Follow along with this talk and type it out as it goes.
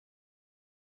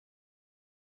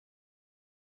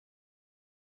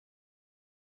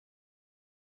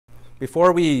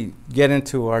Before we get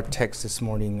into our text this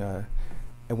morning,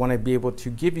 I want to be able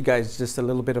to give you guys just a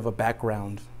little bit of a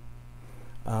background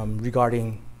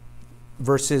regarding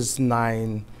verses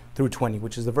 9 through 20,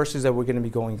 which is the verses that we're going to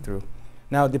be going through.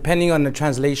 Now, depending on the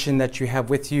translation that you have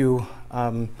with you,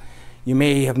 you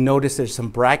may have noticed there's some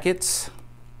brackets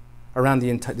around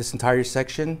this entire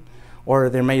section, or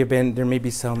there may be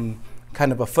some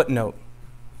kind of a footnote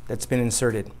that's been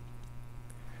inserted.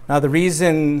 Now, the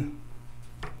reason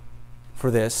for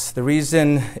this, the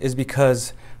reason is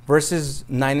because verses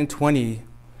 9 and 20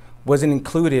 wasn't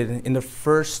included in the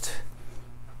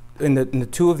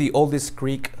two of the oldest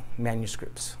Greek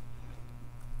manuscripts,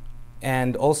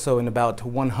 and also in about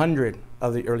 100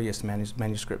 of the earliest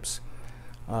manuscripts.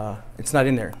 It's not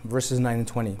in there, verses 9 and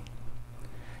 20.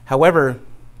 However,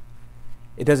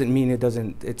 it doesn't mean it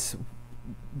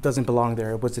doesn't belong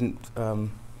there.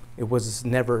 It was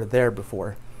never there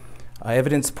before.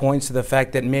 Evidence points to the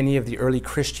fact that many of the early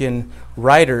Christian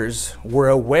writers were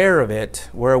aware of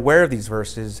these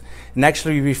verses, and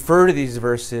actually refer to these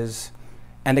verses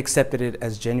and accepted it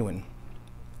as genuine.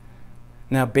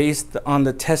 Now, based on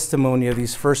the testimony of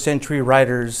these first century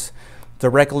writers,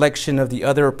 the recollection of the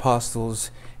other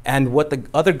apostles, and what the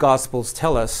other gospels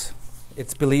tell us,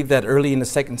 it's believed that early in the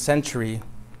 2nd century,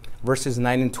 verses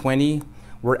 9 and 20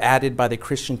 were added by the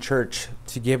Christian church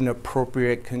to give an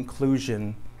appropriate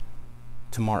conclusion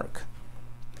to Mark.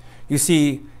 You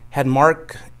see, had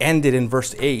Mark ended in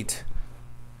verse 8,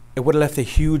 it would have left a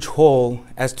huge hole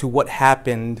as to what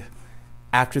happened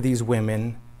after these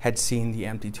women had seen the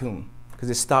empty tomb, because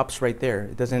it stops right there.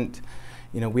 It doesn't,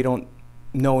 we don't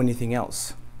know anything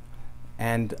else.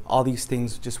 And all these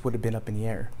things just would have been up in the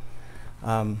air.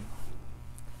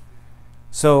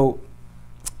 So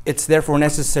it was therefore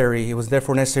necessary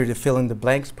to fill in the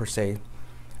blanks, per se,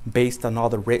 based on all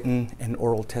the written and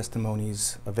oral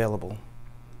testimonies available.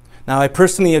 Now, I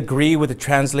personally agree with the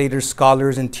translators,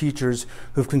 scholars, and teachers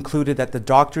who've concluded that the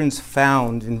doctrines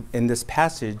found in this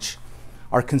passage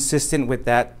are consistent with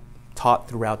that taught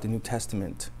throughout the New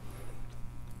Testament.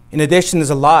 In addition,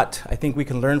 there's a lot I think we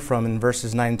can learn from in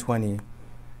verses 9 and 20.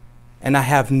 And I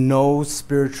have no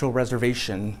spiritual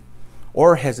reservation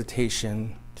or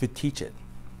hesitation to teach it.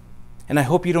 And I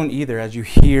hope you don't either, as you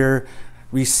hear,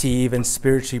 receive, and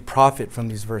spiritually profit from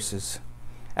these verses,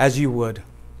 as you would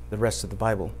the rest of the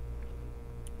Bible.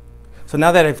 So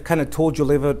now that I've kind of told you a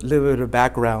little bit of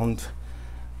background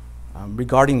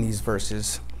regarding these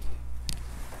verses,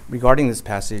 regarding this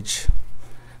passage,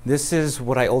 this is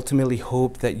what I ultimately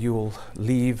hope that you will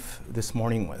leave this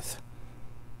morning with.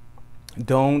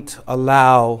 Don't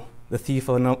allow the thief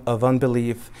of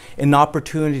unbelief an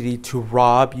opportunity to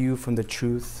rob you from the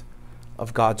truth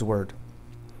of God's word.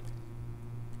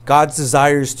 God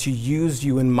desires to use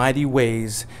you in mighty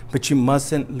ways, but you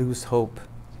mustn't lose hope.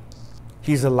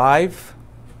 He's alive,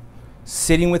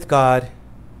 sitting with God,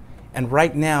 and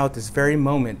right now, at this very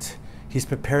moment, He's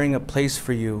preparing a place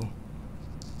for you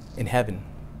in heaven.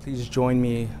 Please join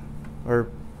me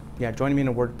in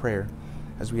a word of prayer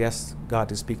as we ask God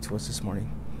to speak to us this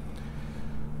morning.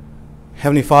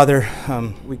 Heavenly Father,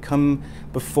 we come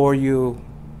before you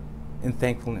in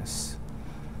thankfulness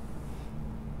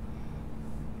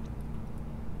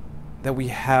that we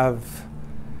have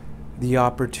the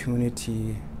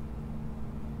opportunity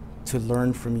to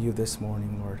learn from you this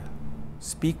morning, Lord.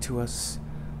 Speak to us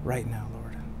right now,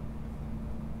 Lord.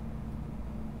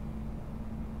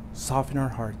 Soften our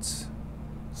hearts,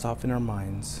 soften our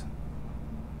minds.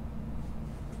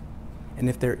 And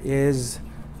if there is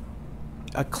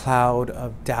a cloud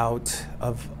of doubt,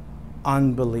 of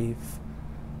unbelief,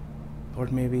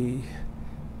 Lord, may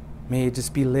it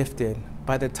just be lifted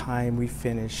by the time we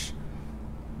finish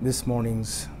this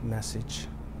morning's message.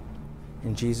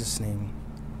 In Jesus' name,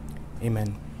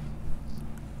 amen.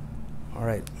 All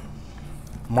right.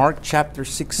 Mark chapter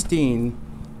 16,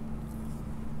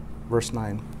 verse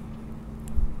 9.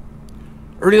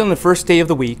 Early on the first day of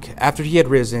the week, after he had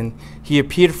risen, he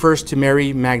appeared first to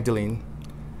Mary Magdalene,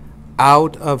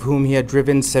 out of whom he had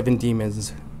driven 7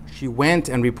 demons. She went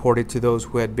and reported to those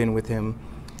who had been with him,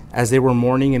 as they were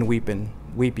mourning and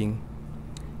weeping.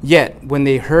 Yet, when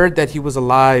they heard that he was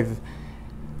alive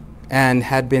and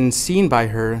had been seen by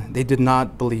her, they did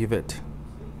not believe it.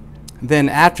 Then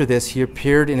after this, he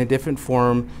appeared in a different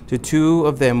form to 2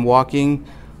 of them walking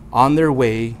on their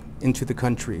way into the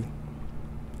country.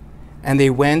 And they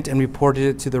went and reported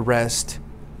it to the rest,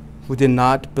 who did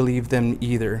not believe them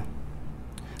either.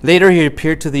 Later he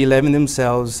appeared to the 11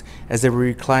 themselves as they were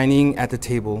reclining at the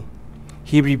table.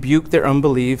 He rebuked their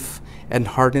unbelief and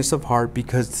hardness of heart,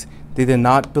 because they did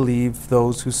not believe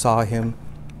those who saw him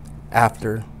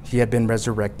after he had been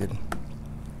resurrected.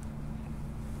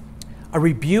 A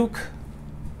rebuke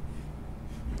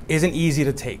isn't easy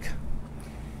to take.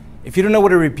 If you don't know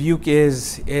what a rebuke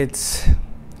is, it's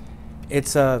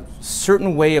a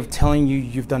certain way of telling you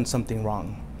you've done something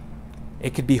wrong.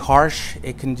 It could be harsh.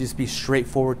 It can just be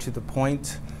straightforward to the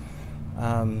point.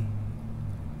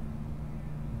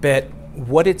 But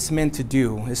what it's meant to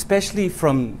do, especially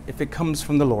if it comes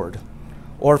from the Lord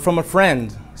or from a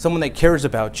friend, someone that cares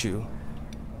about you,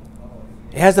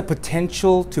 it has the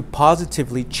potential to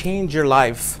positively change your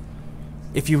life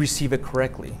if you receive it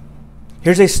correctly.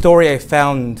 Here's a story I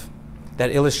found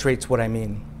that illustrates what I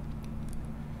mean.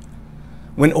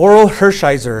 When Orel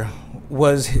Hershiser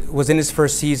was in his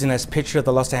first season as pitcher of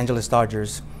the Los Angeles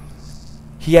Dodgers,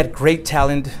 he had great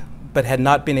talent but had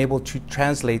not been able to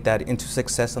translate that into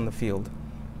success on the field.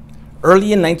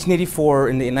 Early in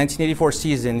 1984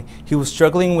 season, he was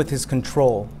struggling with his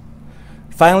control.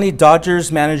 Finally, Dodgers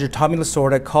manager Tommy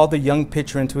Lasorda called the young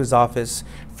pitcher into his office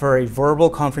for a verbal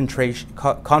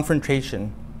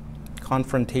confrontation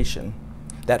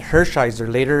that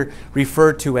Hershiser later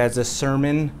referred to as a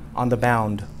sermon on the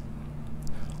mound.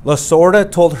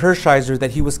 Lasorda told Hershiser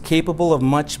that he was capable of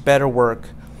much better work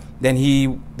than he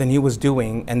was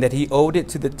doing, and that he owed it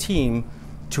to the team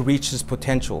to reach his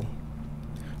potential.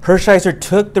 Hershiser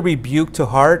took the rebuke to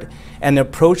heart and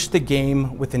approached the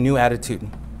game with a new attitude.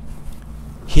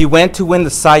 He went to win the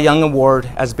Cy Young Award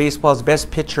as baseball's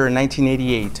best pitcher in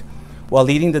 1988, while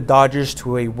leading the Dodgers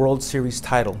to a World Series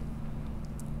title.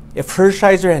 If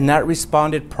Hershiser had not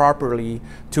responded properly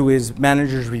to his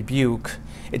manager's rebuke,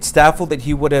 it's doubtful that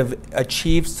he would have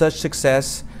achieved such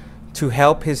success to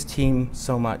help his team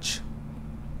so much.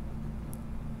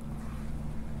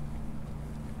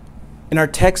 In our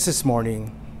text this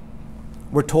morning,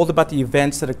 we're told about the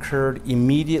events that occurred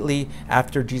immediately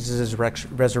after Jesus'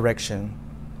 resurrection,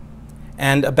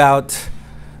 and about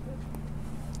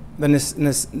the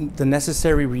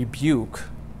necessary rebuke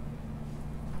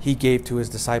he gave to his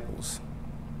disciples.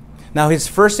 Now, his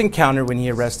first encounter when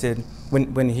he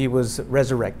was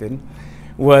resurrected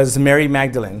was Mary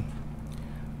Magdalene,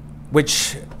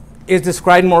 which is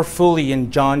described more fully in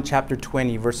John chapter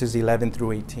 20, verses 11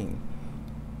 through 18.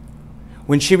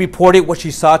 When she reported what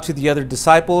she saw to the other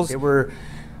disciples, they were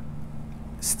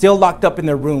still locked up in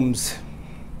their rooms,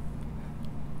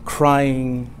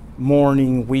 crying,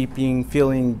 mourning, weeping,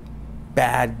 feeling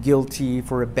bad, guilty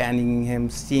for abandoning him,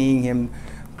 seeing him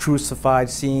crucified,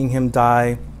 seeing him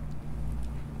die.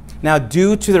 Now,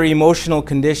 due to their emotional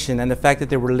condition and the fact that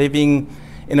they were living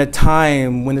in a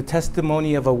time when the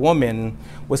testimony of a woman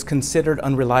was considered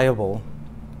unreliable,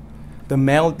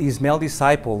 these male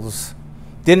disciples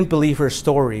didn't believe her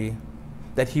story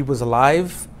that he was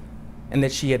alive and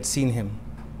that she had seen him.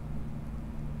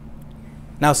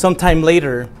 Now, sometime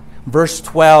later, verse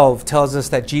 12 tells us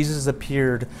that Jesus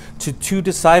appeared to two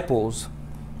disciples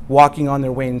walking on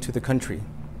their way into the country.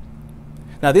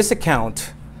 Now, the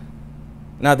account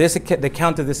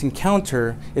of this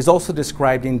encounter is also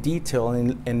described in detail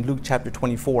in Luke chapter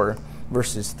 24,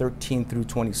 verses 13 through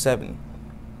 27.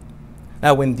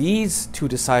 Now, when these two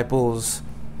disciples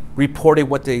reported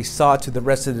what they saw to the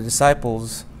rest of the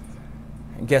disciples,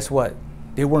 and guess what?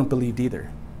 They weren't believed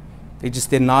either. They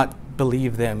just did not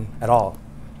believe them at all.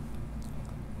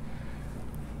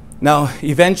 Now,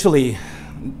 eventually,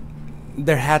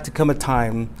 there had to come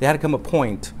a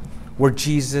point where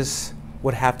Jesus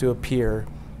would have to appear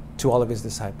to all of his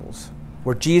disciples,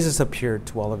 where Jesus appeared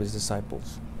to all of his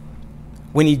disciples.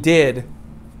 When he did,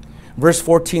 verse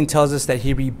 14 tells us that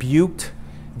he rebuked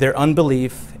their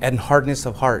unbelief and hardness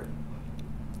of heart.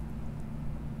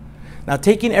 Now,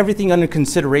 taking everything under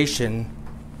consideration,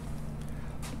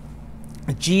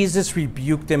 Jesus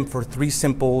rebuked them for three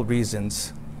simple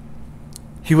reasons.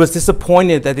 He was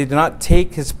disappointed that they did not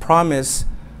take his promise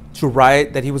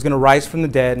that he was going to rise from the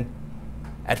dead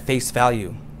at face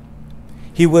value.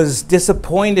 He was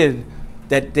disappointed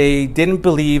that they didn't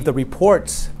believe the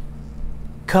reports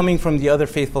coming from the other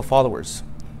faithful followers.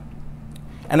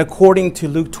 And according to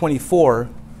Luke 24,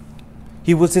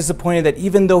 he was disappointed that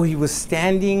even though he was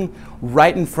standing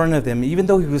right in front of them, even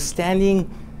though he was standing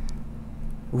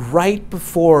right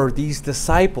before these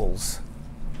disciples,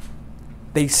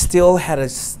 they still had a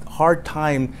hard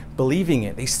time believing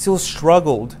it. They still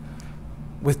struggled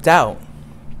with doubt.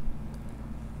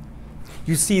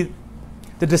 You see,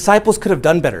 the disciples could have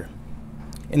done better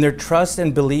in their trust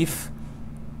and belief,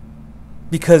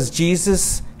 because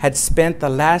Jesus had spent the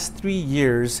last 3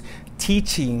 years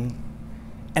teaching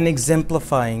and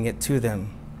exemplifying it to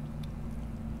them.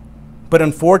 But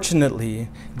unfortunately,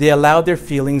 they allowed their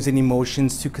feelings and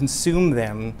emotions to consume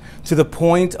them to the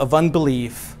point of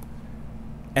unbelief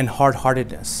and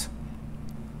hard-heartedness.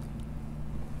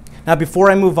 Now, before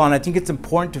I move on, I think it's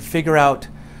important to figure out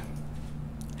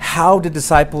how the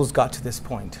disciples got to this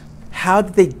point. How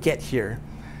did they get here?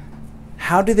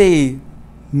 How did they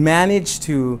manage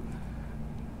to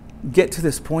get to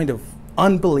this point of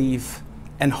unbelief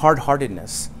and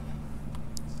hard-heartedness?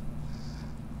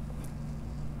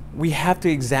 We have to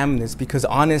examine this because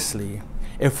honestly,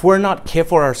 if we're not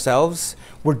careful ourselves,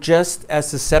 we're just as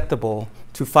susceptible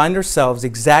to find ourselves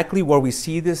exactly where we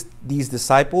see these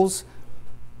disciples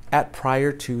at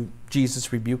prior to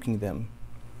Jesus rebuking them.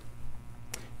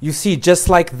 You see, just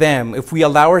like them, if we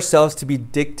allow ourselves to be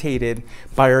dictated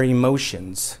by our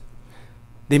emotions,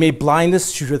 they may blind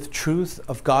us to the truth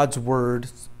of God's word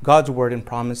and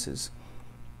promises.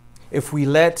 If we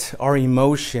let our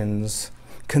emotions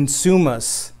consume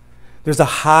us, there's a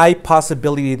high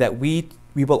possibility that we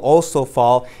will also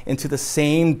fall into the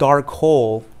same dark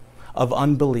hole of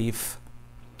unbelief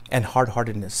and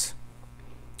hard-heartedness.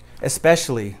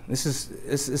 Especially, this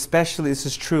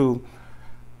is true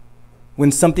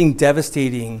when something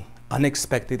devastating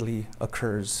unexpectedly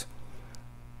occurs,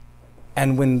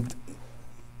 and when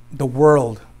the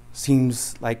world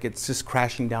seems like it's just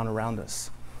crashing down around us.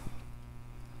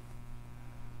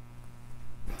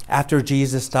 After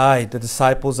Jesus died, the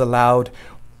disciples allowed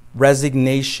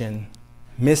resignation,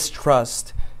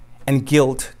 mistrust, and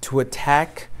guilt to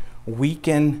attack,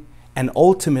 weaken, and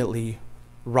ultimately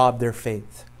rob their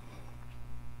faith.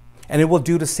 And it will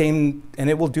do the same,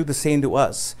 to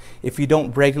us if we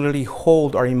don't regularly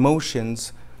hold our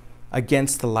emotions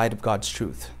against the light of God's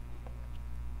truth.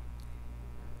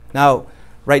 Now,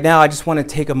 right now, I just want to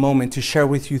take a moment to share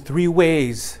with you 3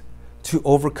 ways to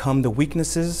overcome the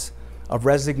weaknesses of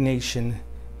resignation,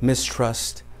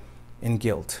 mistrust, and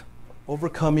guilt.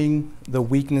 Overcoming the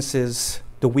weakness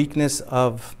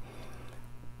of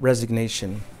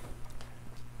resignation.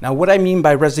 Now, what I mean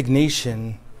by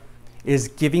resignation is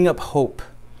giving up hope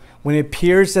when it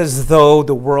appears as though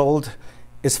the world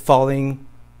is falling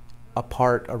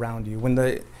apart around you. When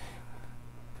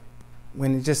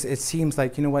it seems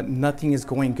like, you know what, nothing is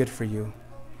going good for you.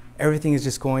 Everything is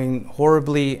just going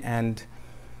horribly and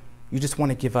you just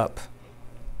want to give up.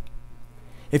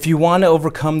 If you want to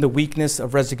overcome the weakness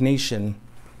of resignation,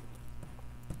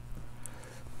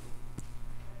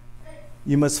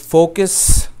 you must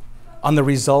focus on the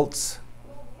results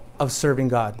of serving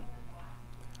God.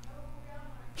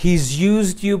 He's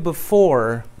used you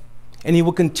before, and He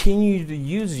will continue to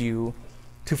use you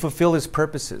to fulfill His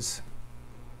purposes.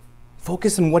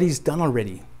 Focus on what He's done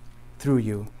already through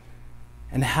you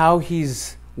and how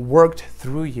He's worked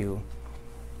through you.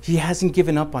 He hasn't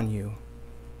given up on you.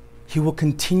 He will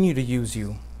continue to use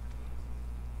you.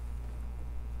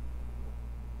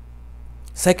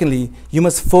 Secondly, you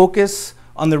must focus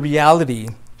on the reality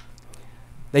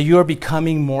that you are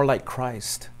becoming more like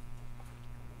Christ.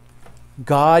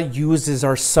 God uses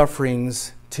our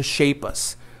sufferings to shape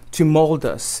us, to mold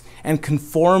us, and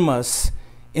conform us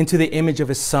into the image of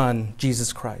His Son,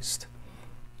 Jesus Christ.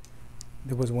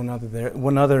 There was one other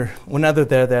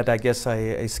there that I guess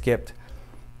I skipped.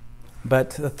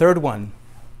 But the third one,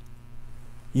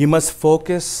 you must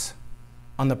focus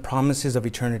on the promises of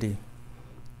eternity.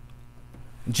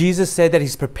 Jesus said that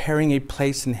He's preparing a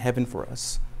place in heaven for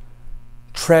us.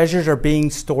 Treasures are being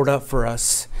stored up for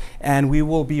us, and we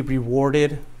will be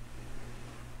rewarded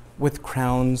with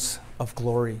crowns of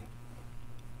glory.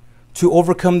 To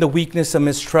overcome the weakness of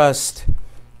mistrust,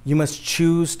 you must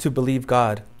choose to believe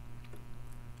God.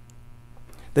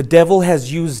 The devil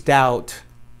has used doubt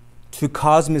to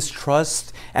cause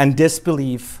mistrust and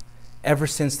disbelief ever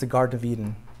since the Garden of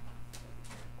Eden.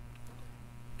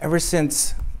 Ever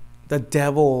since the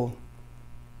devil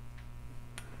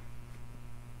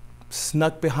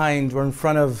snuck behind or in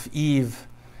front of Eve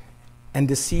and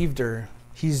deceived her,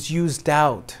 he's used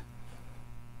doubt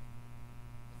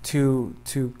to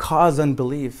cause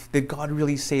unbelief. Did God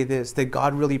really say this? Did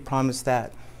God really promise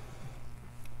that?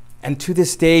 And to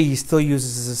this day, he still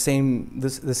uses the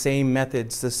same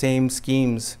methods, the same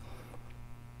schemes.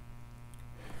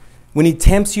 When he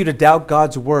tempts you to doubt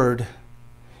God's word,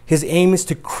 his aim is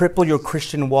to cripple your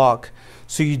Christian walk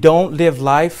so you don't live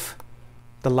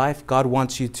the life God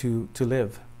wants you to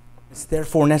live. It's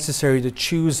therefore necessary to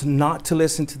choose not to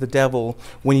listen to the devil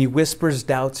when he whispers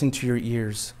doubts into your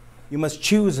ears. You must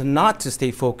choose not to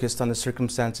stay focused on the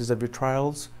circumstances of your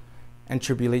trials and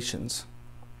tribulations.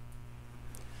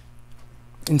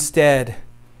 Instead,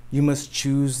 you must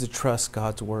choose to trust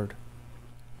God's word.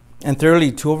 And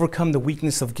thirdly, to overcome the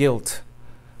weakness of guilt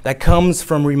that comes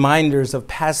from reminders of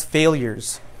past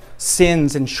failures,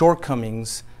 sins, and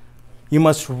shortcomings, you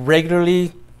must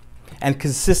regularly and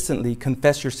consistently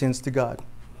confess your sins to God.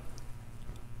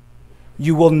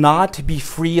 You will not be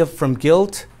free from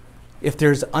guilt if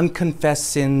there's unconfessed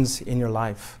sins in your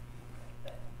life.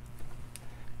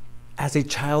 As a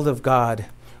child of God,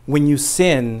 when you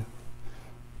sin,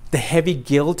 the heavy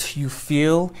guilt you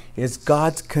feel is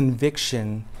God's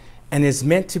conviction and is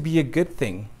meant to be a good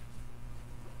thing.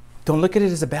 Don't look at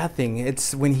it as a bad thing.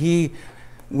 It's when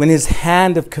his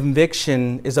hand of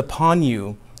conviction is upon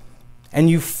you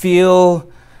and you feel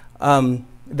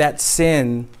that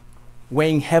sin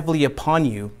weighing heavily upon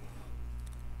you.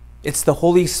 It's the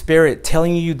Holy Spirit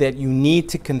telling you that you need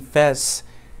to confess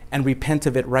and repent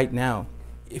of it right now.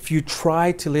 If you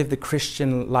try to live the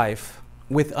Christian life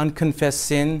with unconfessed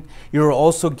sin, you're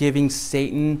also giving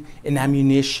Satan an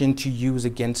ammunition to use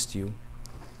against you.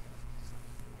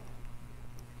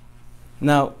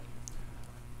 Now,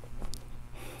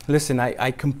 listen,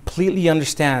 I completely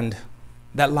understand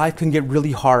that life can get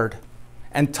really hard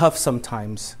and tough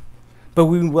sometimes, but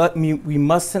we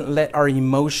mustn't let our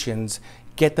emotions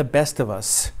get the best of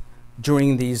us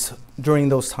during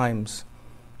those times.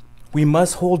 We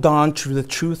must hold on to the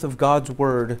truth of God's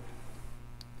word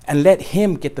and let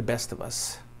him get the best of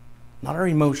us. Not our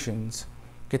emotions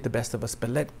get the best of us, but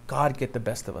let God get the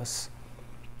best of us.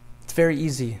 It's very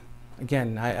easy.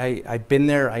 Again, I've been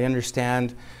there. I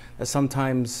understand that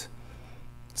sometimes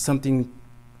something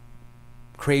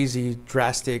crazy,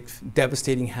 drastic,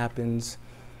 devastating happens,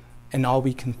 and all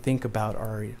we can think about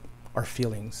are our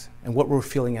feelings and what we're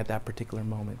feeling at that particular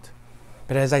moment.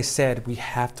 But as I said, we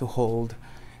have to hold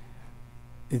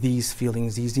these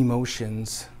feelings, these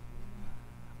emotions,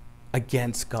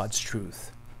 against God's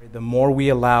truth. The more we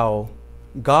allow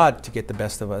God to get the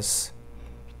best of us,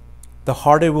 the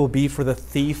harder it will be for the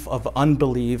thief of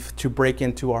unbelief to break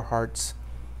into our hearts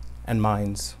and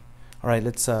minds. All right,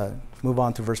 let's move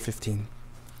on to verse 15.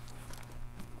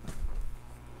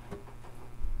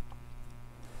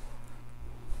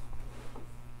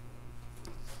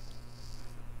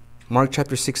 Mark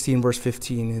chapter 16, verse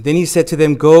 15. Then he said to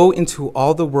them, "Go into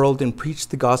all the world and preach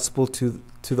the gospel to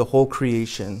the whole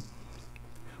creation.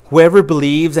 Whoever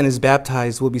believes and is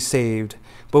baptized will be saved,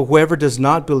 but whoever does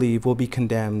not believe will be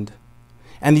condemned.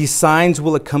 And these signs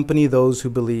will accompany those who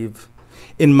believe.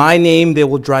 In my name they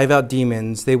will drive out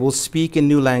demons. They will speak in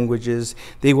new languages.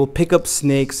 They will pick up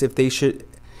snakes. If they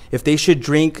should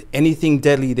drink anything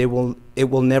deadly, it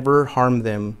will never harm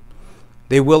them.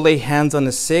 They will lay hands on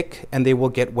the sick, and they will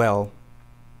get well."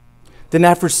 Then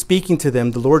after speaking to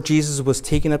them, the Lord Jesus was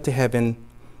taken up to heaven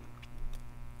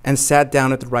and sat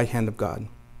down at the right hand of God.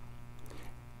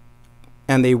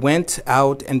 And they went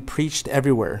out and preached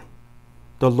everywhere,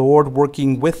 the Lord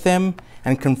working with them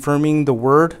and confirming the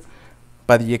word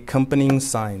by the accompanying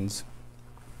signs.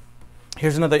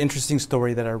 Here's another interesting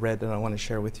story that I read that I want to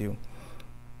share with you.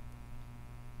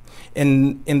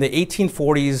 In the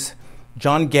 1840s,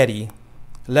 John Getty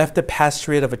left the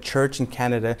pastorate of a church in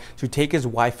Canada to take his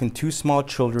wife and two small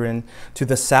children to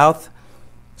the South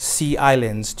Sea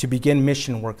Islands to begin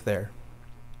mission work there.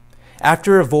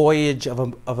 After a voyage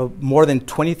of more than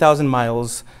 20,000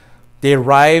 miles, they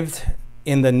arrived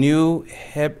in the New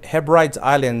Hebrides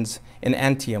Islands in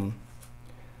Antietam.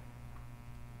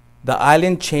 The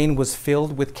island chain was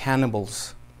filled with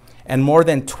cannibals, and more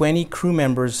than 20 crew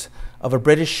members of a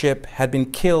British ship had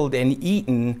been killed and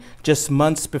eaten just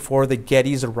months before the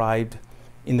Gettys arrived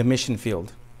in the mission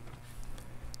field.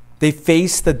 They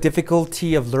faced the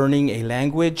difficulty of learning a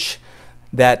language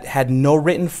that had no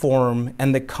written form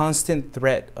and the constant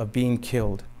threat of being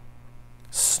killed.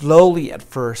 Slowly at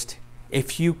first, a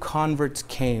few converts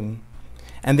came,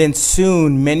 and then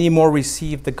soon many more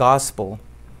received the gospel.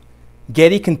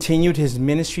 Getty continued his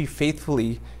ministry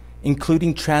faithfully,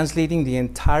 including translating the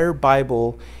entire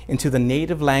Bible into the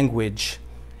native language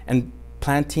and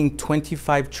planting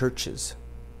 25 churches.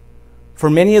 For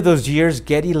many of those years,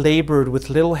 Getty labored with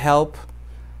little help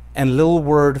and little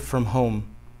word from home.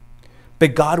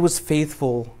 But God was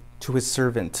faithful to his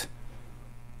servant.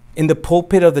 In the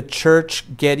pulpit of the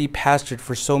church Getty pastored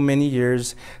for so many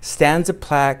years stands a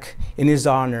plaque in his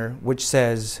honor which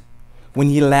says, "When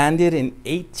he landed in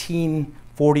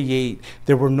 1848,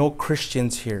 there were no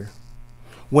Christians here.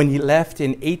 When he left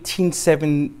in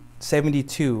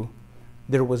 1872,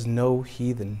 there was no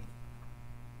heathen."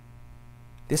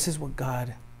 This is what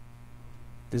God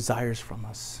desires from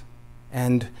us.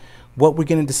 And what we're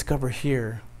going to discover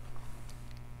here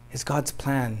is God's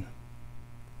plan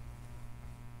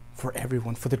for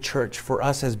everyone, for the church, for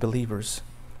us as believers.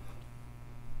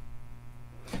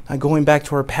 Now, going back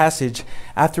to our passage,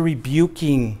 after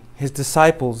rebuking his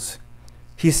disciples,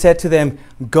 he said to them,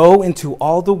 "Go into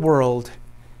all the world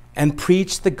and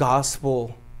preach the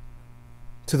gospel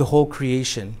to the whole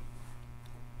creation."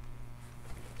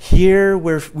 Here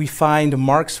we find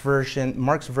Mark's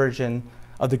version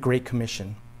of the Great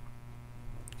Commission,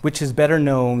 which is better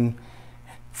known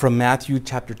from Matthew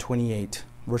chapter 28,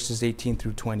 verses 18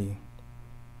 through 20.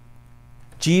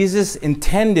 Jesus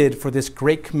intended for this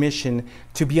Great Commission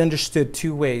to be understood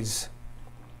two ways.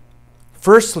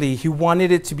 Firstly, he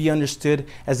wanted it to be understood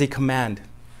as a command,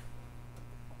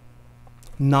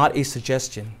 not a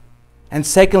suggestion. And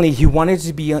secondly, he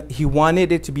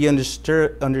wanted it to be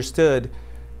understood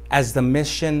as the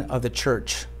mission of the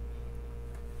church.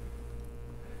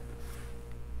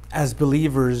 As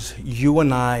believers, you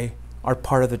and I are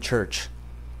part of the church.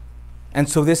 And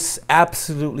so this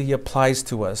absolutely applies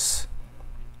to us.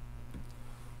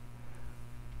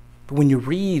 But when you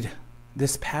read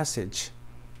this passage,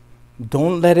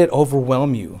 don't let it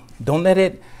overwhelm you. Don't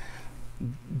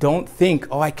think,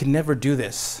 oh, I can never do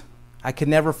this. I can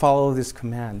never follow this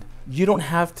command. You don't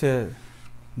have to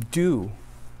do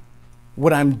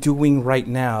what I'm doing right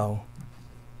now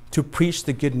to preach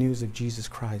the good news of Jesus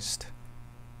Christ.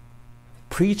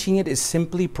 Preaching it is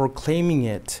simply proclaiming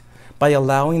it by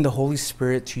allowing the Holy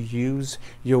Spirit to use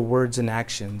your words and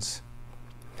actions.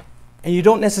 And you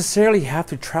don't necessarily have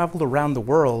to travel around the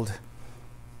world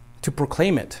to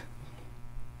proclaim it.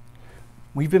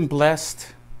 We've been blessed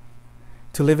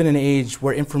to live in an age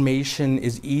where information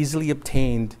is easily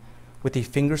obtained with a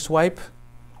finger swipe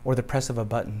or the press of a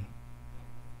button.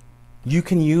 You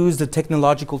can use the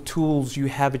technological tools you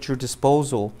have at your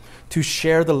disposal to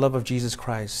share the love of Jesus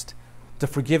Christ, the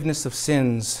forgiveness of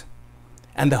sins,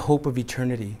 and the hope of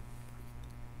eternity.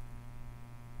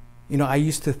 I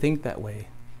used to think that way.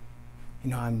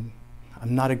 I'm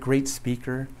not a great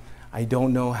speaker. I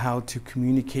don't know how to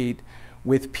communicate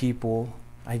with people.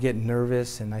 I get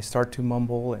nervous and I start to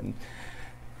mumble, and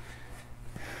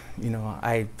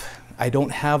I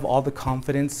don't have all the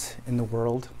confidence in the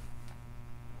world.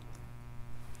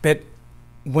 But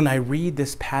when I read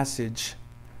this passage,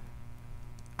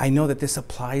 I know that this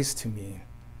applies to me,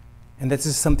 and this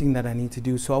is something that I need to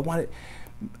do. So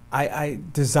I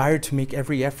desire to make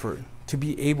every effort to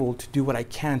be able to do what I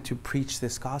can to preach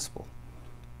this gospel.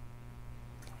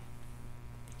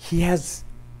 He has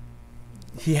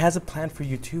a plan for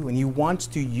you too, and he wants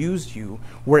to use you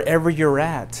wherever you're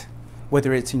at,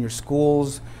 whether it's in your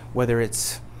schools, whether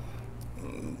it's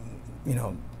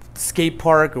skate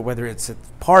park, or whether it's at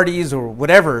parties or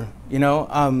whatever. He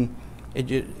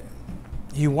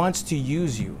wants to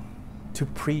use you to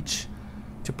preach,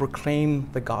 to proclaim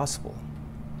the gospel.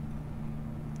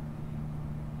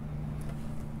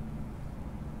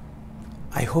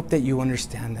 I hope that you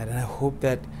understand that, and I hope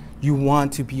that you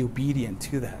want to be obedient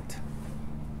to that.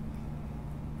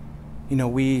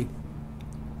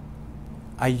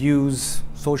 I use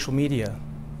social media,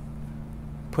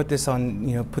 put these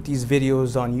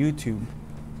videos on YouTube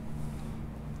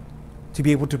to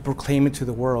be able to proclaim it to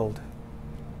the world.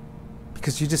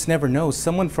 Because you just never know.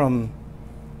 Someone from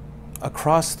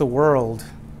across the world,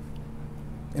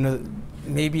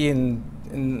 maybe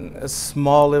in a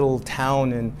small little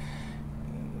town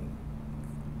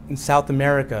in South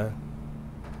America,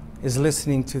 is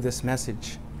listening to this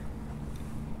message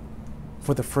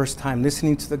for the first time,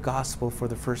 listening to the gospel for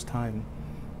the first time.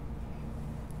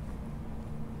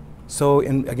 So,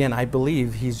 again, I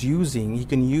believe he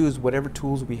can use whatever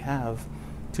tools we have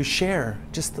to share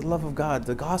just the love of God,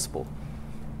 the gospel.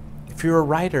 If you're a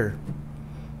writer,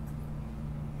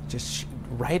 just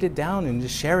write it down and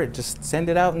just share it. Just send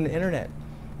it out on the internet.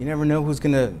 You never know who's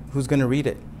gonna read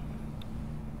it.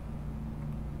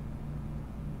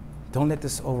 Don't let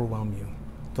this overwhelm you.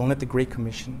 Don't let the Great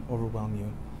Commission overwhelm you.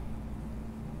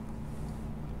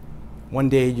 One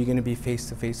day you're going to be face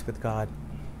to face with God,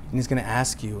 and he's going to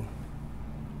ask you,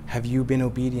 have you been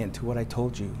obedient to what I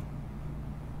told you?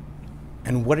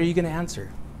 And what are you going to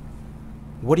answer?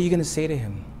 What are you going to say to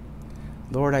him?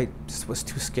 Lord, I just was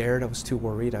too scared. I was too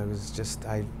worried. I wasn't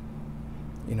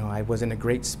a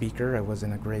great speaker.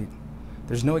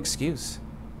 There's no excuse.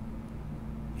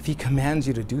 If he commands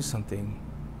you to do something,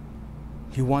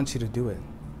 he wants you to do it.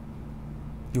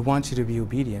 He wants you to be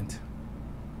obedient.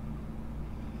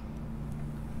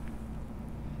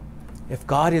 If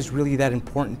God is really that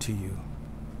important to you,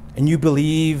 and you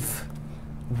believe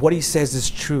what he says is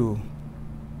true,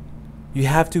 you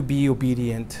have to be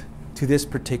obedient to this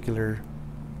particular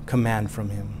command from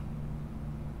him.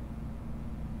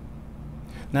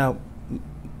 Now,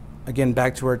 again,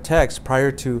 back to our text,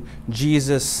 prior to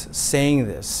Jesus saying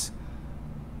this,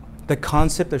 the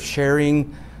concept of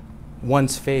sharing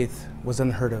one's faith was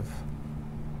unheard of.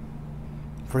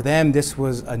 For them, this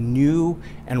was a new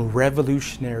and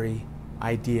revolutionary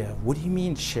idea. What do you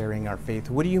mean sharing our faith?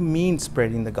 What do you mean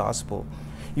spreading the gospel?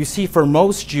 You see, for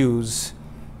most Jews,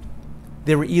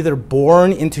 they were either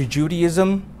born into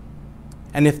Judaism,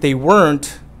 and if they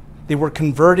weren't, they were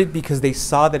converted because they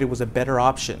saw that it was a better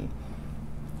option.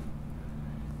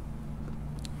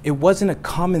 It wasn't a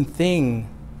common thing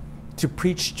to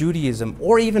preach Judaism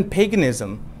or even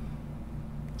paganism.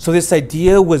 So this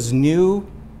idea was new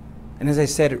and, as I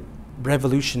said,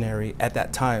 revolutionary at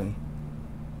that time.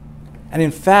 And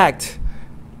in fact,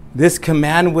 this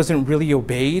command wasn't really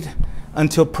obeyed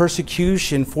until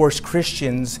persecution forced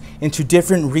Christians into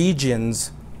different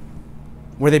regions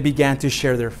where they began to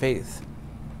share their faith.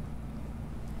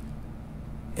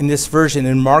 In this version,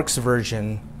 in Mark's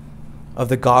version of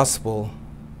the gospel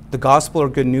or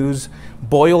good news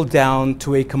boiled down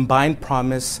to a combined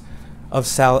promise of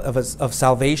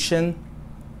salvation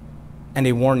and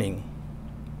a warning.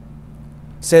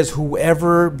 It says,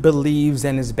 whoever believes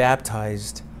and is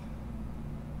baptized,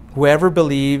 whoever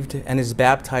believed and is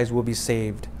baptized will be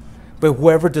saved, but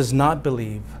whoever does not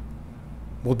believe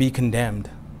will be condemned.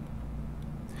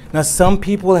 Now, some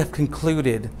people have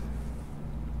concluded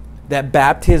that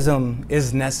baptism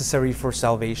is necessary for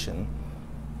salvation.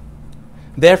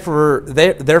 Therefore,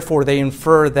 they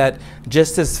infer that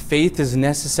just as faith is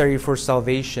necessary for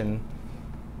salvation,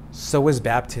 so is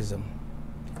baptism.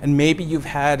 And maybe you've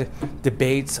had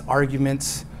debates,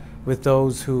 arguments with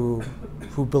those who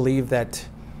believe that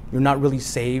you're not really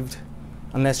saved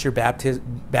unless you're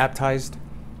baptized.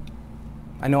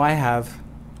 I know I have,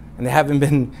 and they haven't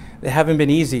been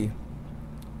easy.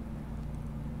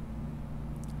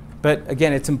 But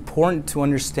again, it's important to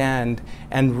understand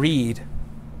and read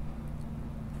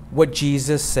what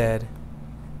Jesus said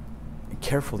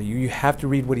carefully. You have to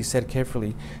read what he said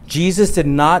carefully. Jesus did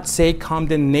not say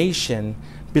condemnation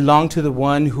belonged to the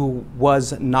one who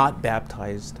was not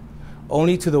baptized,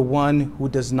 only to the one who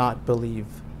does not believe.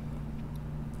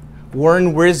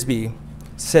 Warren Wiersbe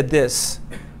said this: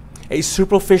 a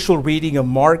superficial reading of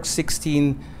Mark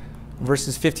 16,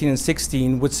 verses 15 and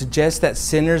 16 would suggest that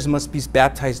sinners must be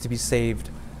baptized to be saved.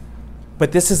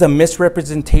 But this is a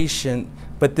misrepresentation.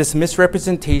 But this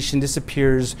misrepresentation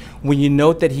disappears when you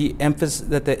note that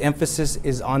that the emphasis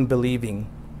is on believing.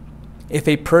 If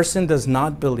a person does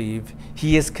not believe,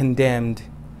 he is condemned,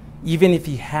 even if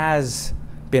he has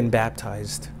been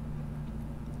baptized.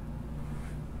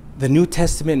 The New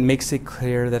Testament makes it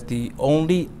clear that the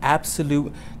only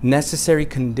absolute necessary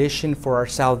condition for our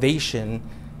salvation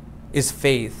is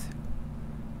faith,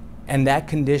 and that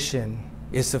condition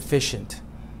is sufficient.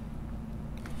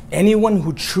 Anyone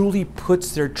who truly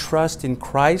puts their trust in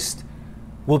Christ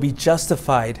will be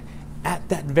justified at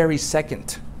that very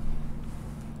second.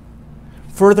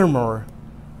 Furthermore,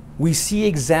 we see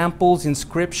examples in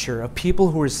Scripture of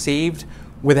people who were saved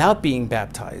without being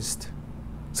baptized,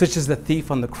 such as the thief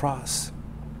on the cross.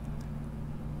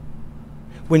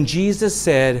 When Jesus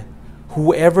said,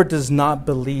 whoever does not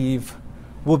believe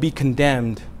will be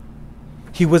condemned,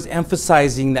 he was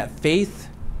emphasizing that faith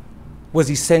was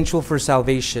essential for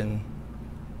salvation.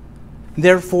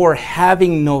 Therefore,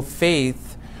 having no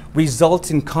faith results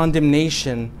in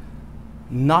condemnation,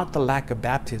 not the lack of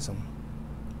baptism.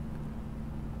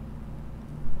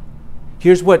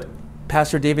 Here's what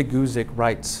Pastor David Guzik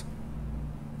writes.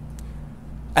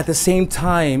 At the same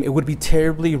time, it would be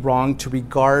terribly wrong to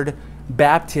regard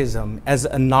baptism as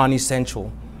a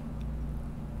non-essential.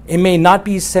 It may not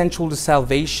be essential to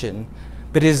salvation,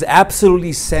 but it is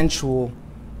absolutely essential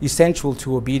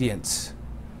to obedience.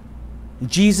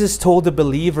 Jesus told the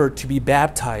believer to be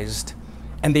baptized,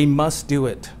 and they must do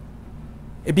it.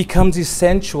 It becomes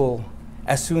essential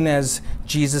as soon as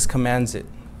Jesus commands it.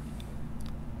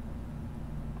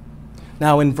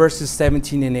 Now, in verses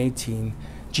 17 and 18,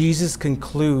 Jesus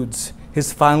concludes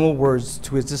his final words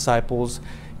to his disciples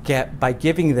by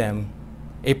giving them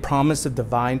a promise of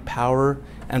divine power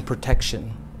and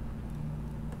protection.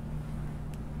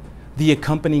 The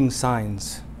accompanying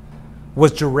signs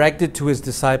was directed to his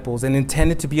disciples and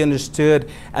intended to be understood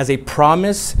as a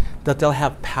promise that they'll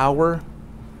have power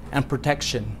and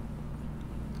protection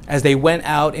as they went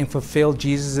out and fulfilled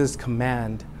Jesus'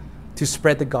 command to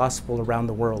spread the gospel around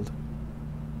the world.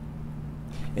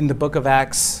 In the book of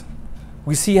Acts,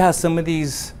 we see how some of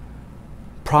these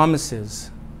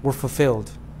promises were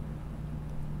fulfilled.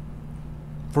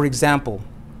 For example,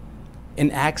 in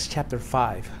Acts chapter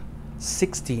 5,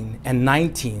 16 and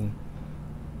 19,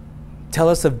 tell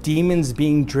us of demons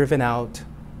being driven out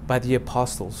by the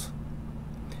apostles.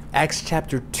 Acts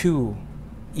chapter 2,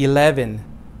 11,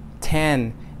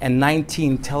 10, and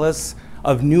 19 tell us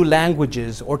of new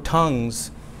languages or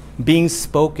tongues being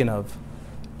spoken.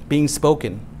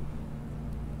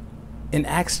 In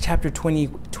Acts chapter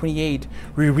 28,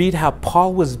 we read how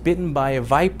Paul was bitten by a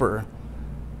viper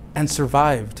and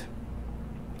survived.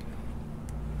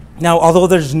 Now, although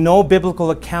there's no biblical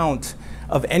account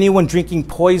of anyone drinking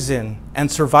poison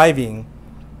and surviving,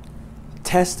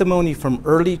 testimony from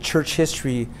early church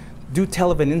history do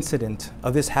tell of an incident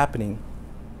of this happening.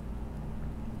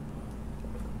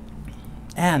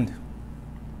 And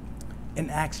in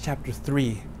Acts chapter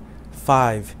 3,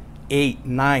 5, 8,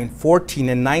 9, 14,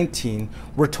 and 19,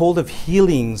 we're told of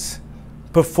healings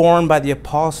performed by the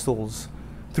apostles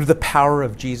through the power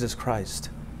of Jesus Christ.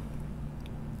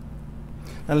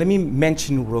 Now let me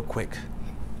mention real quick.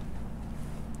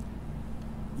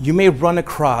 You may run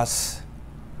across,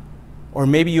 or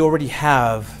maybe you already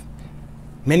have,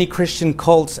 many Christian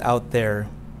cults out there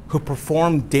who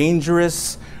perform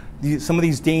some of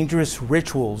these dangerous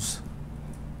rituals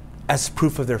as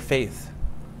proof of their faith.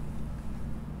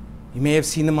 You may have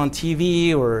seen them on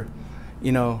TV, or,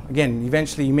 again,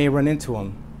 eventually you may run into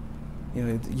them.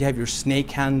 You have your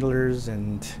snake handlers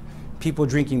and people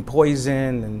drinking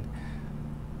poison, and,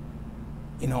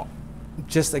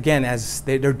 just again, as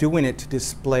they're doing it to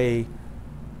display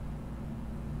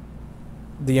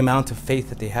the amount of faith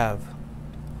that they have.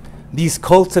 These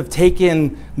cults have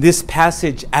taken this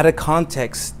passage out of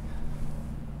context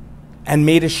and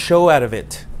made a show out of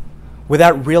it,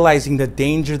 without realizing the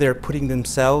danger they're putting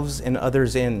themselves and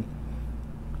others in.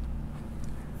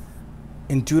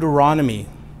 In Deuteronomy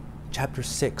chapter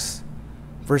 6,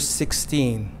 verse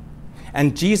 16,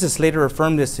 and Jesus later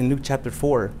affirmed this in Luke chapter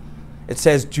 4, it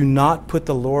says, "Do not put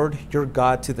the Lord your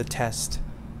God to the test."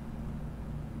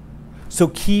 So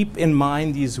keep in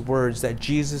mind these words that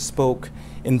Jesus spoke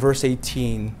in verse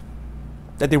 18,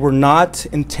 that they were not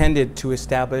intended to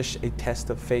establish a test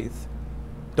of faith.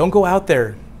 Don't go out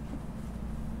there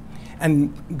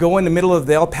and go in the middle of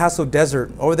the El Paso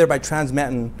desert, over there by Trans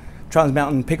Mountain,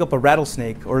 pick up a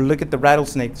rattlesnake, or look at the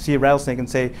rattlesnake, see a rattlesnake and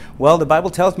say, well, the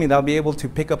Bible tells me that I'll be able to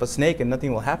pick up a snake and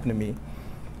nothing will happen to me.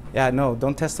 Yeah, no,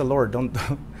 don't test the Lord. Don't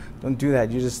do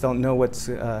that. You just don't know what's,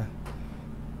 you're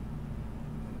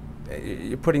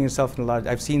putting yourself in a lot.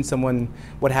 I've seen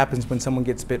what happens when someone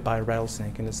gets bit by a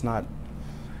rattlesnake, and it's not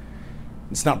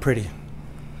pretty.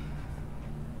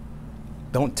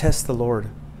 Don't test the Lord.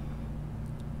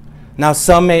 Now,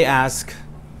 some may ask,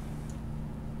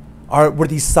 were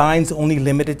these signs only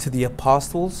limited to the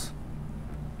apostles?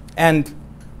 And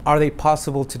are they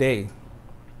possible today?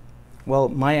 Well,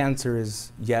 my answer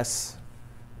is yes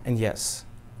and yes.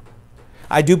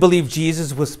 I do believe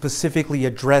Jesus was specifically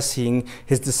addressing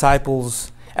his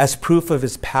disciples as proof of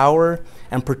his power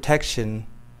and protection,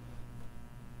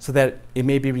 so that it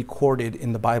may be recorded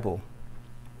in the Bible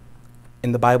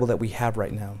that we have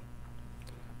right now.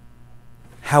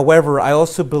 However, I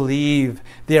also believe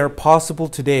they are possible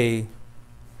today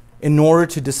in order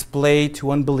to display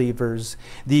to unbelievers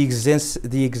the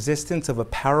existence of a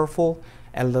powerful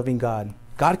and loving God.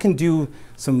 God can do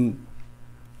some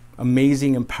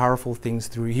amazing and powerful things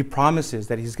through you. He promises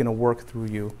that he's going to work through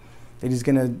you, that he's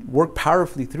going to work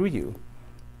powerfully through you.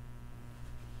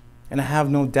 And I have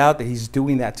no doubt that he's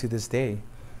doing that to this day.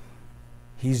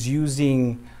 He's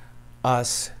using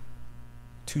us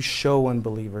to show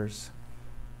unbelievers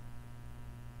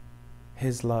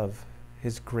his love,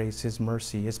 his grace, his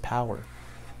mercy, his power.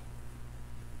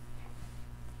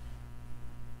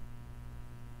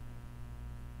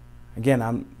 Again,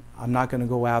 I'm not going to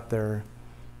go out there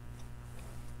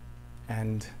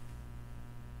and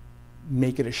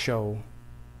make it a show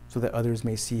so that others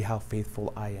may see how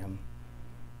faithful I am.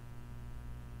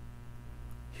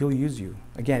 He'll use you.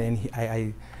 Again,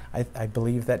 and I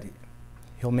believe that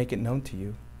he'll make it known to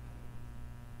you.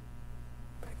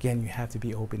 Again, you have to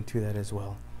be open to that as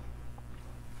well.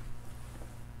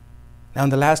 Now,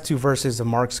 in the last two verses of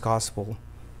Mark's gospel,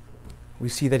 we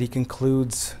see that he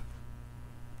concludes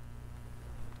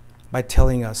by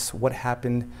telling us what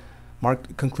happened.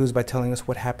 Mark concludes by telling us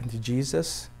what happened to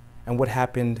Jesus and what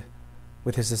happened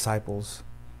with his disciples.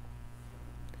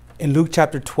 In Luke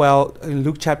chapter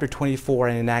 24,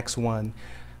 and in Acts 1,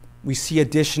 we see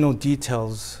additional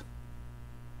details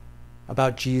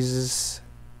about Jesus,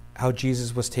 how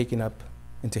Jesus was taken up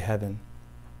into heaven.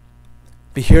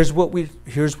 But here's what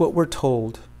we're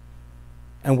told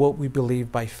and what we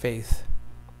believe by faith.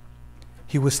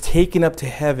 He was taken up to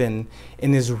heaven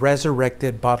in his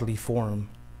resurrected bodily form,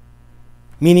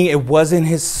 meaning it wasn't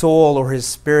his soul or his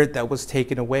spirit that was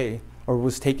taken away or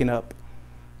was taken up.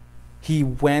 He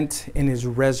went in his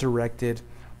resurrected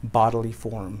bodily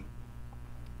form.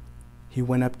 He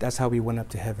went up, that's how he went up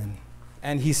to heaven.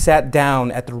 And he sat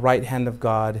down at the right hand of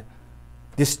God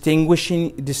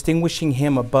distinguishing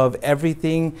him above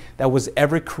everything that was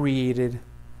ever created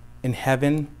in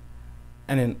heaven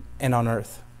and on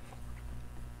earth.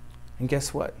 And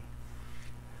guess what?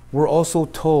 We're also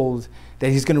told that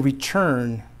he's going to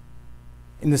return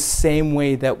in the same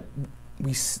way that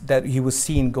he was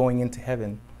seen going into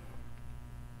heaven.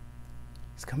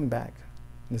 He's coming back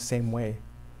in the same way.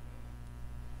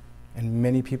 And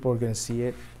many people are going to see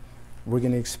it. We're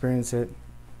going to experience it.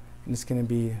 And it's going to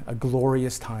be a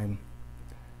glorious time.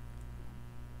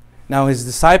 Now his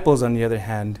disciples, on the other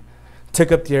hand,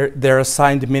 took up their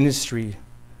assigned ministry,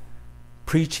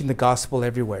 preaching the gospel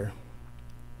everywhere.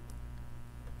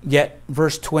 Yet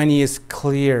verse 20 is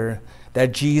clear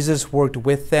that Jesus worked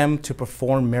with them to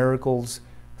perform miracles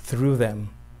through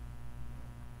them.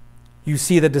 You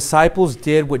see, the disciples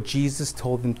did what Jesus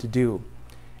told them to do.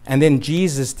 And then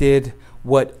Jesus did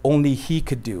what only he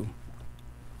could do.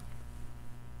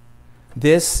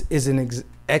 This is an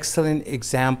excellent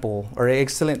example or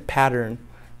excellent pattern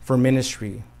for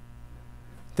ministry.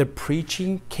 The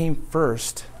preaching came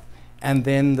first and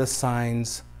then the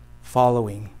signs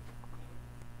following.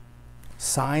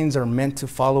 Signs are meant to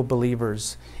follow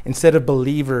believers instead of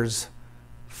believers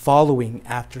following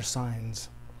after signs.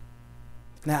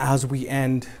 Now, as we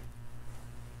end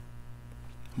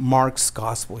Mark's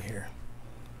gospel here,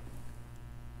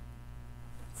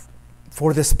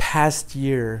 for this past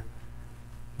year,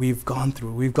 we've gone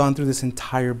through this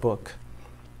entire book.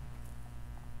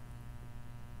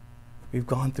 We've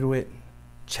gone through it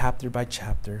chapter by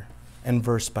chapter and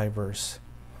verse by verse.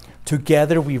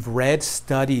 Together, we've read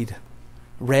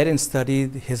and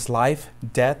studied his life,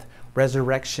 death,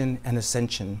 resurrection, and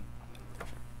ascension.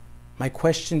 My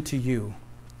question to you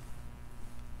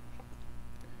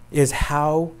is,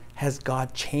 how has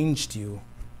God changed you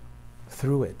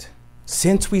through it?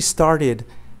 Since we started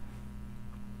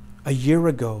a year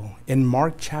ago in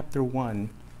Mark chapter 1,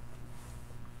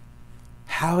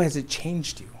 how has it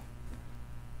changed you?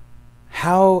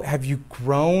 How have you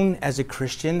grown as a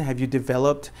Christian? Have you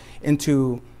developed a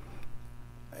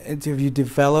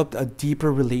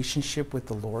deeper relationship with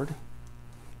the Lord?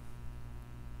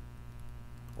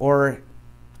 Or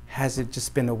has it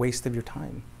just been a waste of your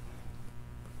time?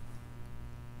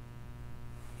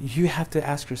 You have to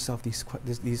ask yourself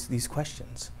these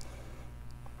questions.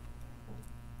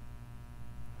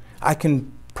 I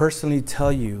can personally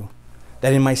tell you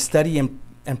that in my study and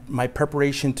my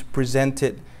preparation to present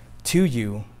it to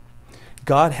you,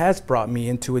 God has brought me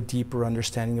into a deeper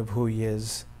understanding of who he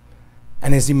is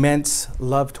and his immense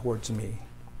love towards me.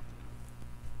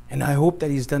 And I hope that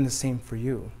he's done the same for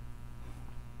you.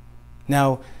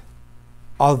 Now,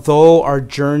 although our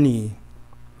journey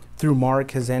through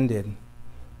Mark has ended,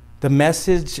 the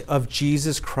message of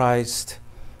Jesus Christ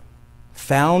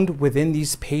found within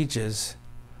these pages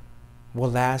will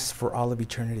last for all of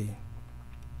eternity.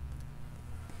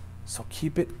 So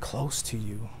keep it close to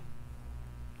you.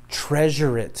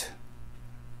 Treasure it.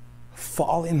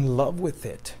 Fall in love with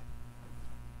it.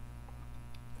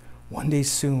 One day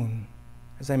soon,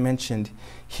 as I mentioned,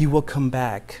 he will come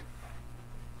back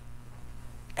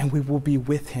and we will be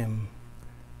with him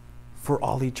for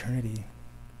all eternity.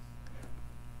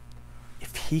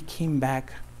 If he came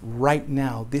back right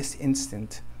now, this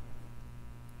instant,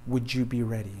 would you be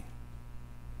ready?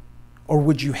 Or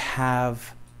would you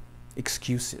have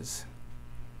excuses?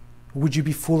 Would you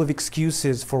be full of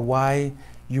excuses for why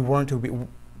you weren't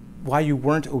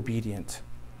obedient?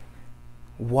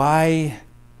 Why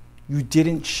you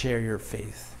didn't share your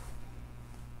faith?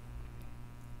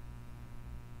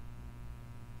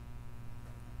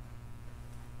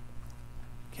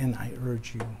 Again, I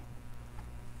urge you,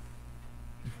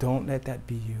 don't let that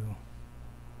be you.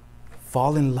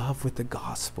 Fall in love with the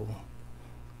gospel.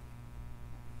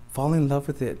 Fall in love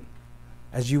with it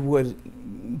as you would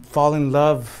fall in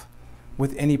love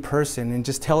with any person, and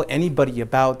just tell anybody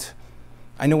about.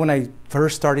 I know when I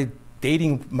first started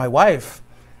dating my wife,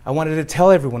 I wanted to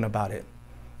tell everyone about it.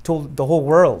 Told the whole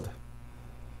world.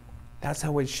 That's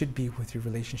how it should be with your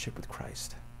relationship with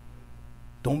Christ.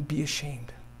 Don't be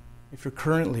ashamed. If you're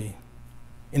currently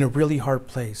in a really hard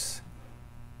place,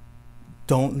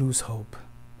 don't lose hope.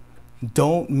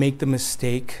 Don't make the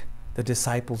mistake the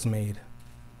disciples made.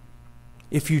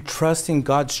 If you trust in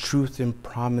God's truth and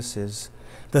promises,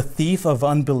 the thief of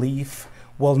unbelief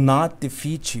will not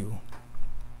defeat you.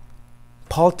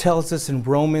 Paul tells us in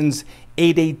Romans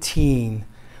 8:18,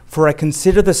 "For I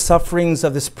consider the sufferings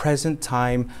of this present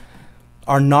time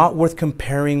are not worth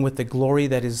comparing with the glory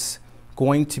that is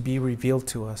going to be revealed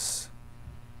to us."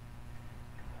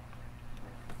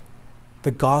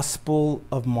 The Gospel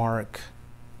of Mark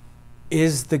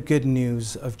is the good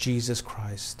news of Jesus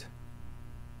Christ.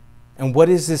 And what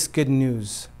is this good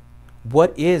news?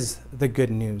 What is the good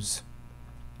news?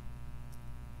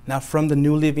 Now, from the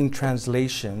New Living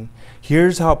Translation,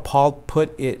 here's how Paul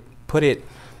put it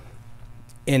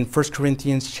in 1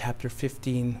 Corinthians chapter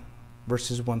 15,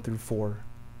 verses 1 through 4.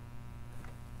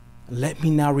 Let me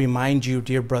now remind you,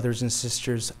 dear brothers and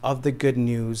sisters, of the good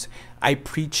news I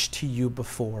preached to you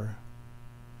before.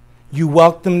 You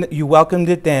welcomed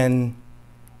it then,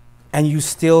 and you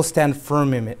still stand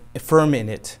firm in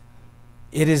it.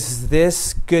 It is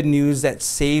this good news that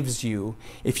saves you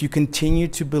if you continue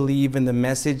to believe in the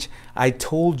message I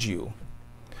told you.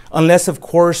 Unless, of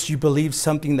course, you believe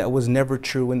something that was never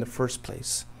true in the first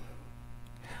place.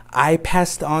 I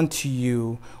passed on to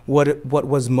you what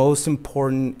was most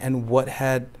important and what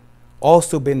had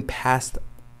also been passed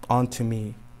on to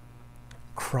me.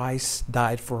 Christ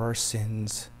died for our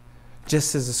sins,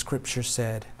 just as the scripture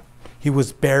said. He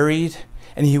was buried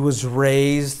and he was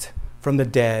raised from the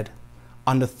dead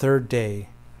on the third day,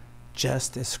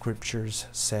 just as scriptures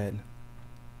said.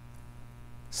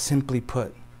 Simply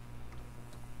put,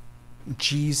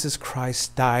 Jesus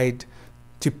Christ died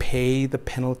to pay the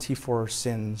penalty for our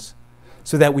sins,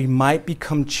 so that we might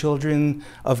become children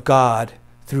of God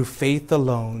through faith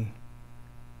alone,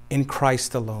 in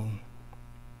Christ alone.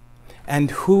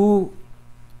 And who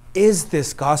is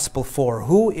this gospel for?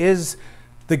 Who is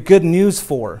the good news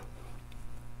for?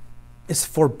 It's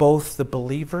for both the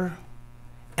believer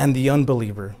and the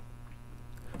unbeliever.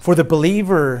 For the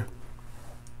believer,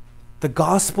 the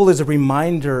gospel is a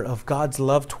reminder of God's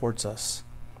love towards us.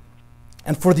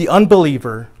 And for the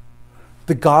unbeliever,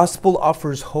 the gospel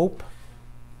offers hope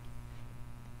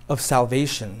of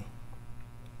salvation.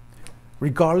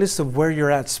 Regardless of where you're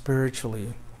at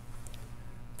spiritually,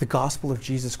 the gospel of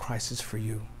Jesus Christ is for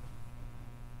you.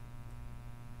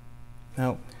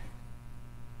 Now,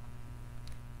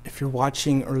 if you're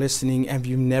watching or listening and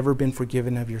you've never been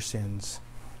forgiven of your sins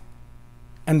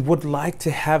and would like to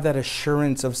have that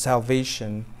assurance of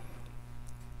salvation,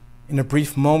 in a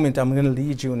brief moment, I'm going to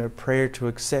lead you in a prayer to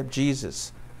accept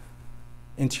Jesus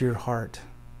into your heart.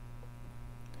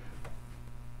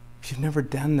 If you've never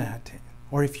done that,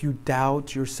 or if you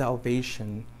doubt your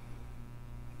salvation,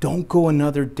 don't go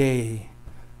another day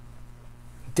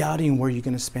doubting where you're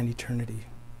going to spend eternity.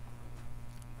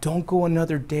 Don't go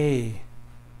another day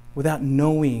without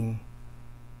knowing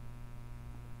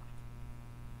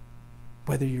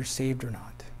whether you're saved or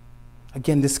not.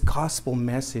 Again, this gospel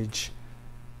message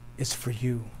is for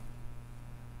you.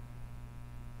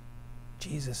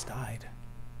 Jesus died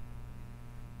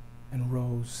and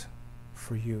rose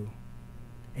for you.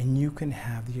 And you can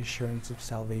have the assurance of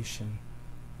salvation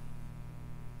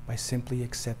by simply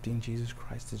accepting Jesus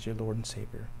Christ as your Lord and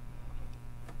Savior.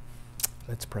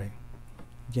 Let's pray.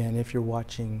 Again, if you're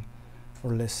watching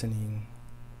or listening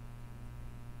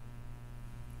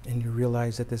and you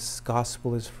realize that this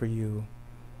gospel is for you,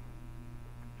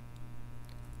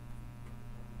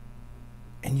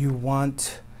 and you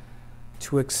want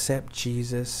to accept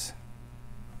Jesus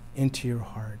into your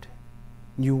heart,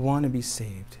 you want to be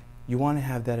saved, you want to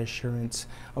have that assurance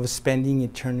of spending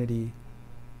eternity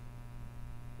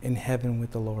in heaven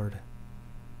with the Lord,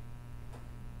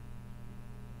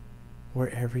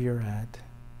 wherever you're at,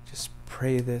 just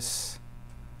pray this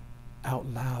out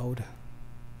loud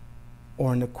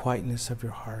or in the quietness of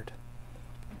your heart.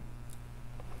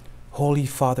 Holy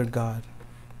Father God,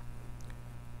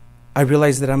 I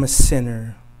realize that I'm a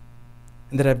sinner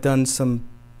and that I've done some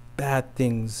bad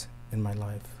things in my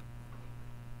life.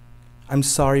 I'm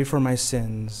sorry for my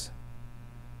sins,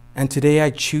 and today I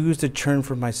choose to turn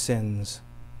from my sins.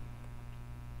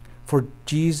 For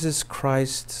Jesus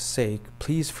Christ's sake,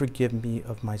 please forgive me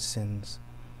of my sins.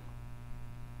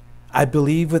 I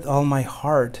believe with all my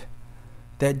heart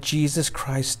that Jesus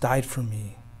Christ died for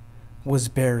me, was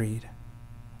buried,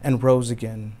 and rose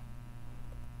again.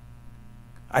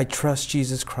 I trust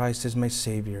Jesus Christ as my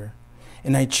Savior,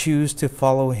 and I choose to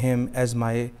follow him as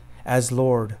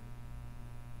Lord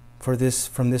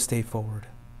from this day forward.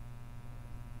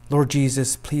 Lord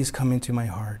Jesus, please come into my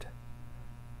heart.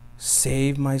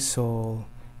 Save my soul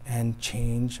and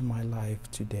change my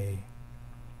life today.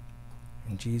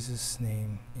 In Jesus'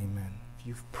 name, amen. If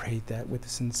you've prayed that with the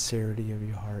sincerity of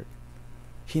your heart,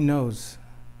 he knows,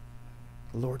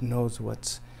 the Lord knows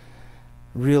what's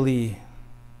really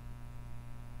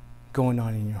going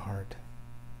on in your heart.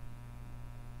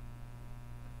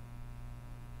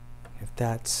 If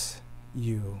that's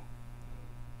you,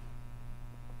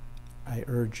 I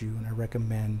urge you and I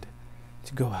recommend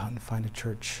to go out and find a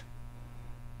church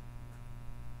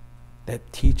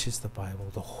that teaches the Bible,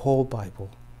 the whole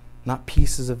Bible, not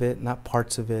pieces of it, not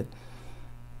parts of it,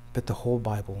 but the whole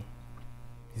Bible.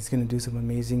 He's going to do some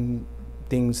amazing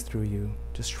things through you.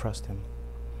 Just trust Him.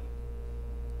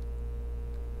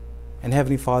 And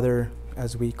Heavenly Father,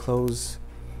 as we close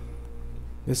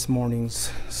this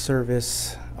morning's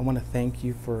service, I want to thank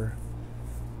you for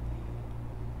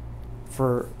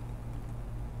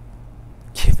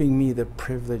giving me the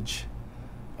privilege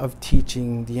of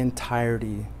teaching the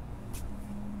entirety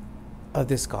of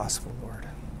this gospel, Lord.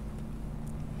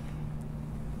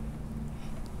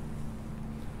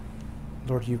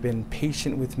 Lord, you've been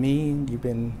patient with me. You've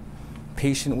been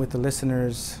patient with the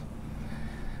listeners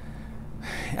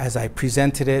as I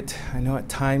presented it. I know at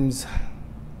times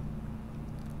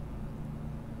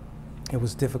it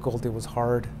was difficult, it was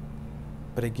hard,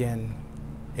 but again,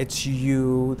 it's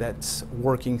you that's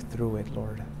working through it,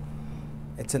 Lord.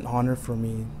 It's an honor for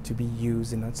me to be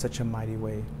used in such a mighty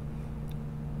way.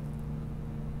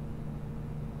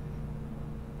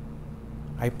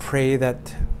 I pray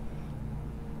that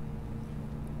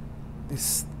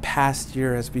this past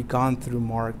year, as we've gone through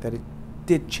Mark, that it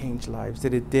did change lives,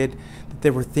 that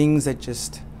there were things that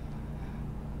just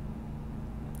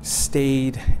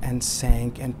stayed and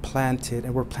sank and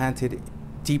were planted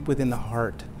deep within the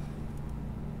heart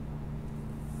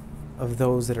of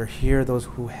those that are here, those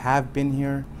who have been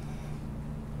here.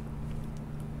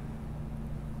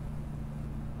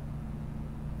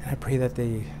 And I pray that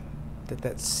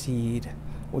that seed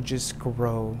will just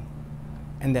grow,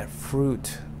 and that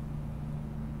fruit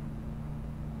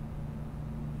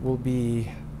will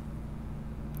be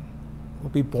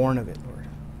born of it, Lord.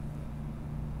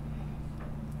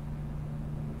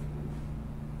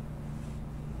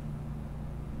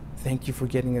 Thank you for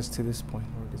getting us to this point,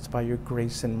 Lord. It's by your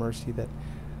grace and mercy that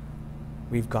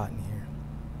we've gotten here.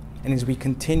 And as we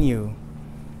continue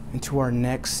into our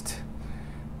next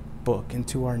book,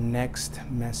 into our next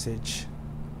message,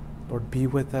 Lord, be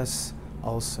with us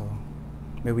also.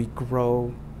 May we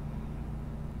grow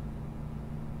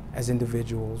as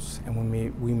individuals, and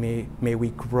may we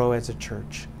grow as a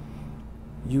church.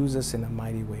 Use us in a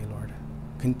mighty way, Lord.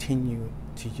 Continue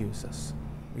to use us.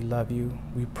 We love you.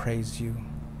 We praise you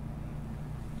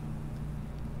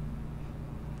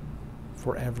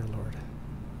forever, Lord.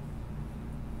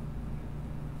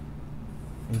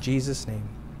 In Jesus' name,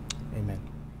 amen.